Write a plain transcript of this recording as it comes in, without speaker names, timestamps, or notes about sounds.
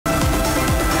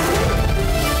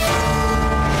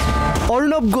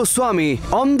Arnab Goswami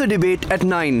on the debate at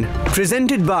 9.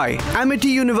 Presented by Amity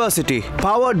University.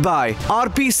 Powered by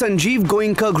RP Sanjeev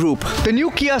Goenka Group. The new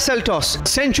Kia Seltos,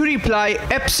 Century Ply,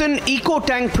 Epson Eco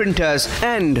Tank Printers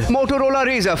and Motorola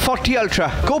Razr 40 Ultra.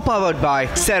 Co-powered by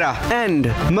Serra and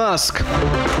Maersk.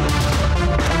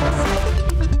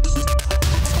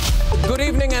 Good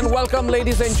evening and welcome,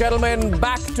 ladies and gentlemen,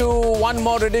 back to one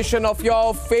more edition of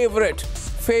your favorite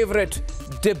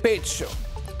debate show.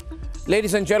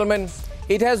 Ladies and gentlemen,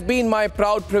 it has been my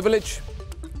proud privilege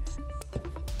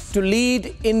to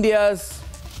lead India's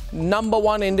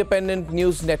 #1 independent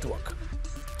news network.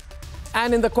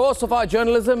 And in the course of our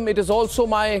journalism, it is also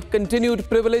my continued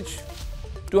privilege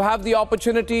to have the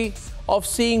opportunity of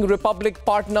seeing Republic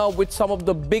partner with some of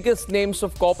the biggest names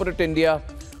of corporate India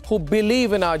who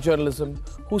believe in our journalism,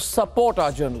 who support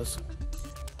our journalism.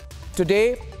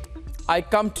 Today, I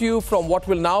come to you from what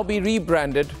will now be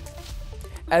rebranded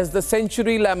as the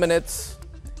Century Laminates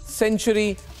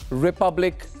Century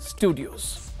Republic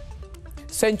Studios.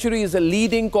 Century is a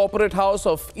leading corporate house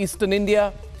of Eastern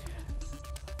India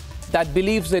that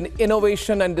believes in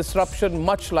innovation and disruption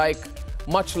much like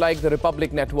the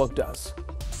Republic Network does.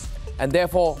 And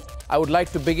therefore, I would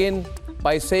like to begin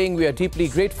by saying we are deeply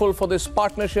grateful for this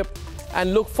partnership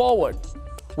and look forward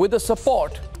with the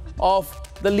support of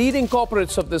the leading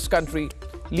corporates of this country,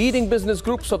 leading business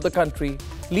groups of the country,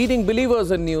 leading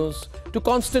believers in news, to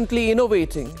constantly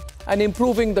innovating and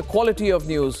improving the quality of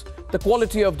news, the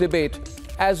quality of debate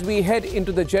as we head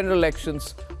into the general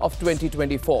elections of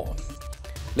 2024.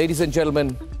 Ladies and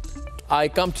gentlemen, I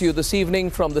come to you this evening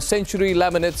from the Century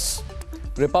Laminates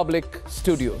Republic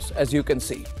Studios, as you can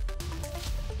see.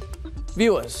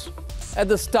 Viewers, at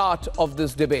the start of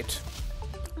this debate,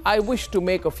 I wish to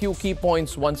make a few key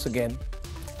points once again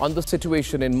on the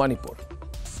situation in Manipur.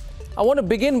 I want to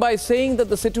begin by saying that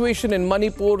the situation in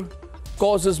Manipur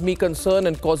causes me concern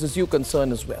and causes you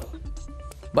concern as well.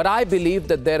 But I believe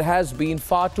that there has been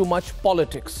far too much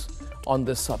politics on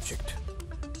this subject.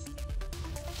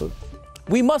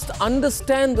 We must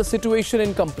understand the situation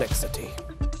in complexity.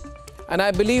 And I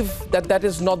believe that that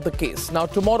is not the case. Now,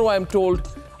 tomorrow I am told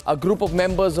a group of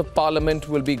members of parliament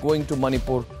will be going to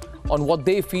Manipur on what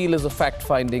they feel is a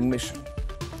fact-finding mission.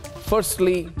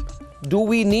 Firstly, do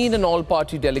we need an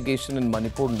all-party delegation in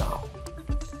Manipur now?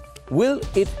 Will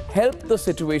it help the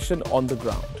situation on the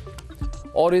ground?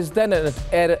 Or is then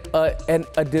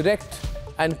a direct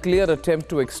and clear attempt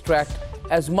to extract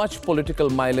as much political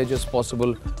mileage as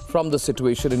possible from the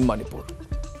situation in Manipur?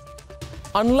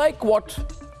 Unlike what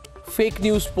fake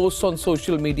news posts on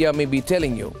social media may be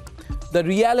telling you, the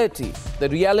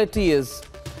reality is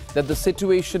that the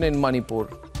situation in Manipur,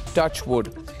 touch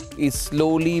wood, is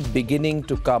slowly beginning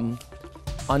to come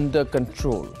under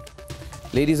control.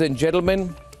 Ladies and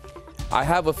gentlemen, I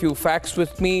have a few facts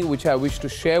with me which I wish to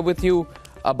share with you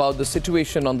about the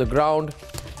situation on the ground.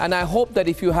 And I hope that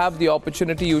if you have the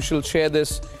opportunity, you shall share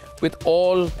this with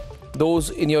all those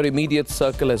in your immediate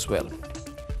circle as well.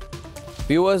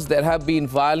 Viewers, there have been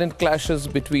violent clashes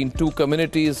between two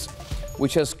communities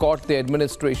which has caught the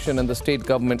administration and the state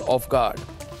government off guard.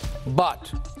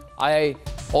 But I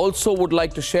also would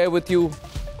like to share with you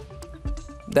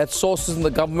that sources in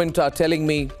the government are telling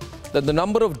me that the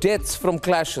number of deaths from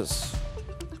clashes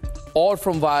or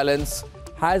from violence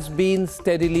has been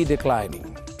steadily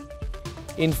declining.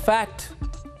 In fact,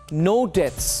 no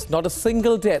deaths, not a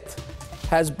single death,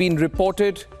 has been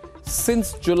reported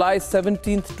since July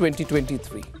 17th,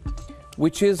 2023,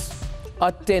 which is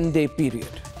a 10-day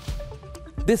period.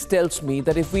 This tells me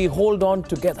that if we hold on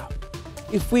together,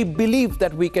 if we believe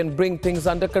that we can bring things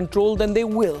under control, then they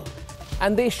will,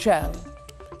 and they shall.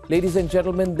 Ladies and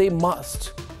gentlemen, they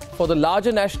must. For the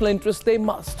larger national interest, they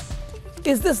must.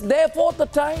 Is this therefore the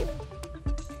time?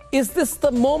 Is this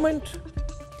the moment?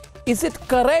 Is it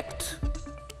correct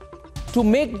to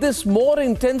make this more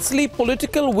intensely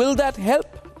political? Will that help?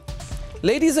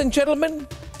 Ladies and gentlemen,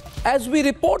 as we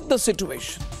report the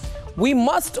situation, we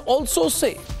must also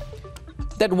say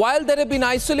that while there have been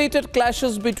isolated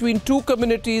clashes between two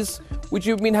communities which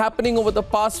have been happening over the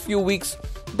past few weeks,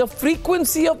 the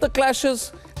frequency of the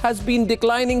clashes has been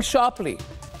declining sharply.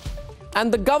 And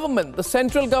the government, the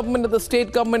central government and the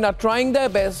state government are trying their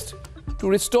best to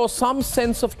restore some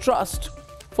sense of trust.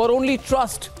 For only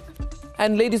trust,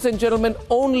 and ladies and gentlemen,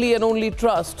 only and only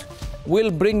trust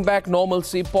will bring back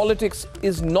normalcy. Politics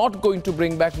is not going to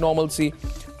bring back normalcy.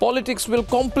 Politics will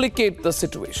complicate the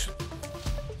situation.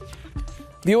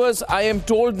 Viewers, I am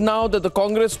told now that the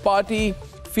Congress party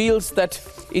feels that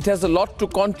it has a lot to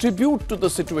contribute to the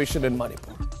situation in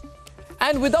Manipur.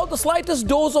 And without the slightest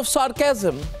dose of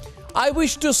sarcasm, I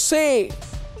wish to say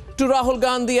to Rahul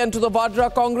Gandhi and to the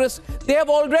Vadra Congress. They have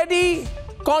already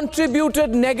contributed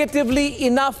negatively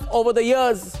enough over the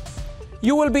years.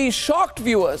 You will be shocked,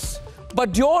 viewers,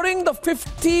 but during the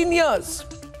 15 years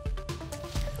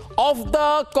of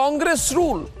the Congress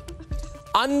rule,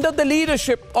 under the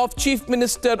leadership of Chief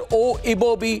Minister O.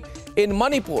 Ibobi in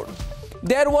Manipur,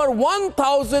 there were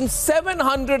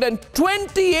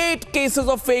 1,728 cases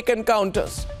of fake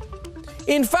encounters.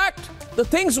 In fact, the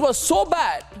things were so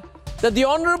bad that the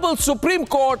Honorable Supreme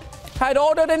Court had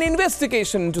ordered an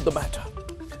investigation into the matter.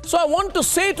 So I want to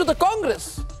say to the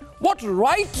Congress, what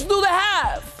right do they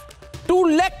have to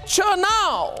lecture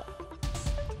now?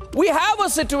 We have a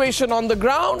situation on the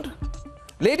ground.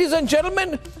 Ladies and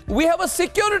gentlemen, we have a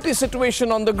security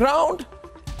situation on the ground.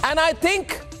 And I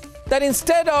think that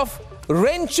instead of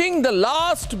wrenching the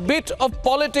last bit of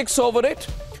politics over it,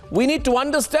 we need to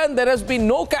understand there has been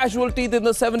no casualty in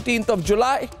the 17th of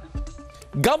July.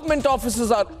 Government offices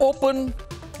are open,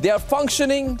 they are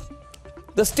functioning.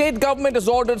 The state government has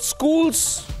ordered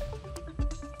schools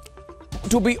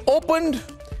to be opened.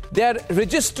 They are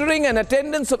registering an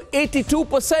attendance of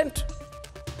 82%.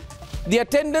 The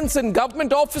attendance in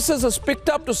government offices has picked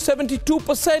up to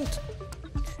 72%.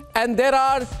 And there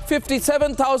are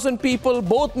 57,000 people,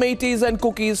 both Métis and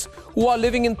Cookies, who are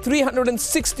living in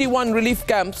 361 relief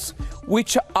camps,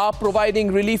 which are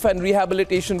providing relief and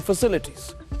rehabilitation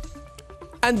facilities.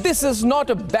 And this is not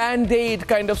a band-aid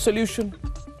kind of solution.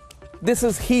 This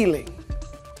is healing.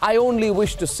 I only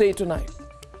wish to say tonight,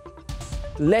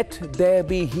 let there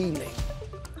be healing.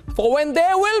 For when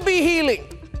there will be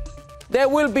healing, there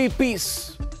will be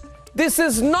peace. This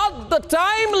is not the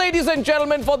time, ladies and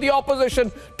gentlemen, for the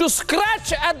opposition to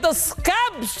scratch at the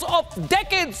scabs of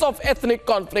decades of ethnic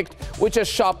conflict, which has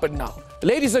sharpened now.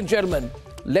 Ladies and gentlemen,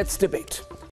 let's debate.